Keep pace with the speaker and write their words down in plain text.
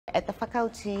At the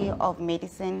Faculty of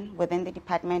Medicine within the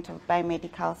Department of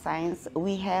Biomedical Science,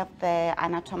 we have the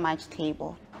anatomage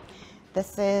table.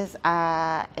 This is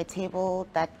a table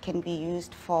that can be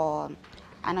used for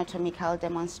anatomical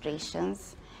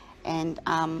demonstrations, and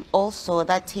also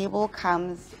that table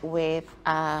comes with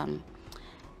a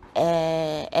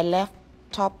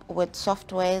laptop with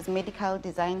softwares, medical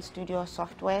design studio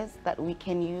softwares that we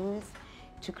can use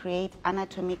to create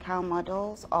anatomical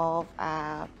models of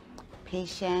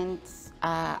patients'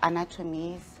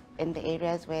 anatomies in the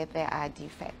areas where there are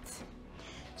defects.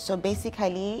 So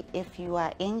basically, if you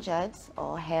are injured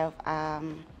or have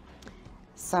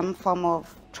some form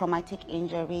of traumatic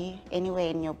injury anywhere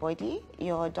in your body,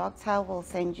 your doctor will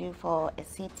send you for a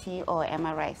CT or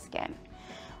MRI scan.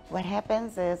 What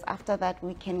happens is after that,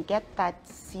 we can get that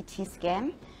CT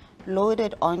scan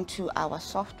loaded onto our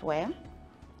software,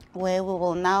 where we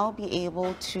will now be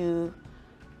able to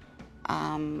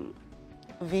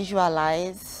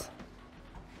visualize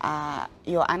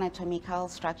your anatomical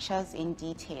structures in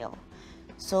detail.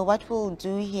 So what we'll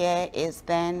do here is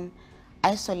then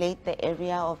isolate the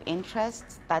area of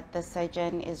interest that the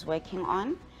surgeon is working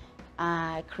on,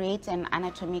 create an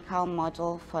anatomical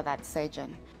model for that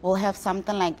surgeon. We'll have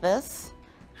something like this,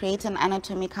 create an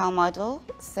anatomical model,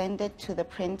 send it to the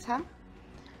printer,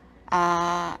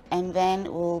 and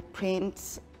then we'll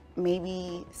print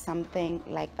maybe something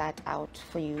like that out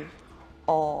for you,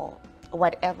 or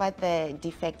whatever the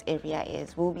defect area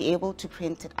is, we'll be able to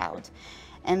print it out.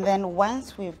 And then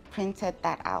once we've printed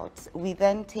that out, we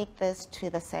then take this to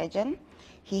the surgeon.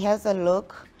 He has a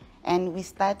look, and we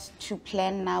start to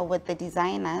plan now with the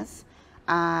designers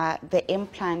the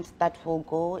implant that will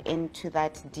go into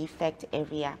that defect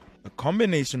area. A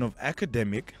combination of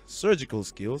academic, surgical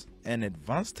skills, and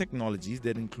advanced technologies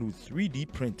that include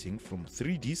 3D printing from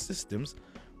 3D systems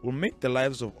will make the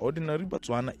lives of ordinary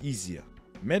Botswana easier.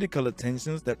 Medical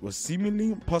attentions that were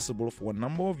seemingly impossible for a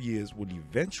number of years would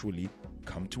eventually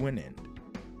come to an end.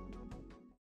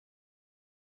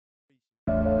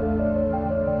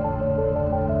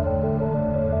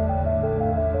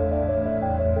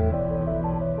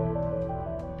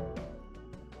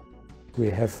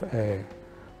 We have a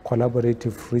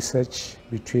collaborative research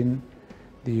between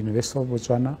the University of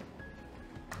Botswana,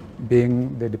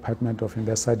 being the Department of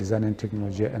Industrial Design and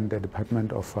Technology, and the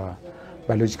Department of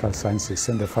Biological Sciences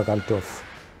in the Faculty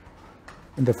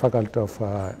of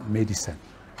Medicine.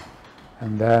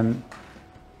 And then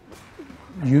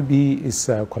UB is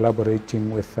collaborating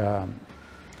with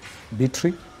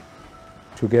BITRI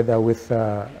together with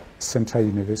Central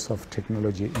University of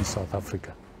Technology in South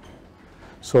Africa.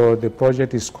 So the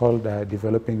project is called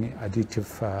Developing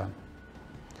Additive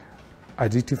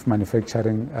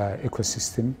Manufacturing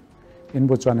Ecosystem in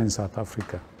Botswana and South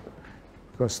Africa.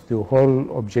 Because the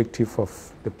whole objective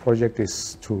of the project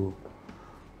is to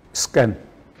scan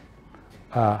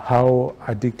how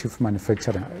additive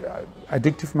manufacturing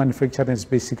is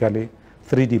basically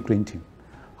 3D printing.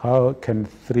 How can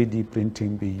 3D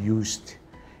printing be used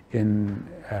in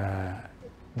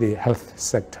the health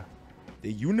sector?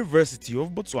 The University of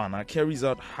Botswana carries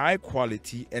out high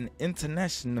quality and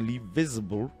internationally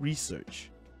visible research.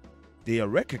 They are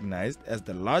recognized as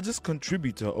the largest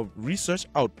contributor of research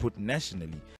output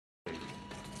nationally.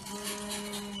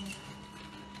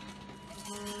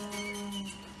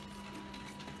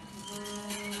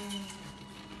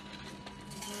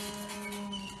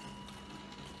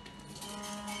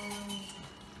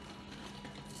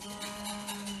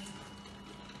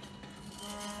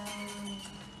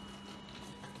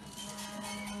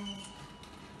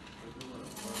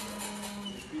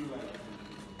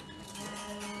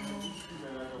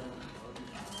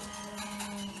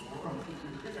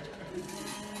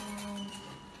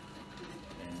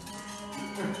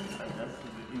 Adjust the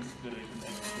inspiration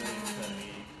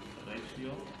expiration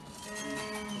ratio.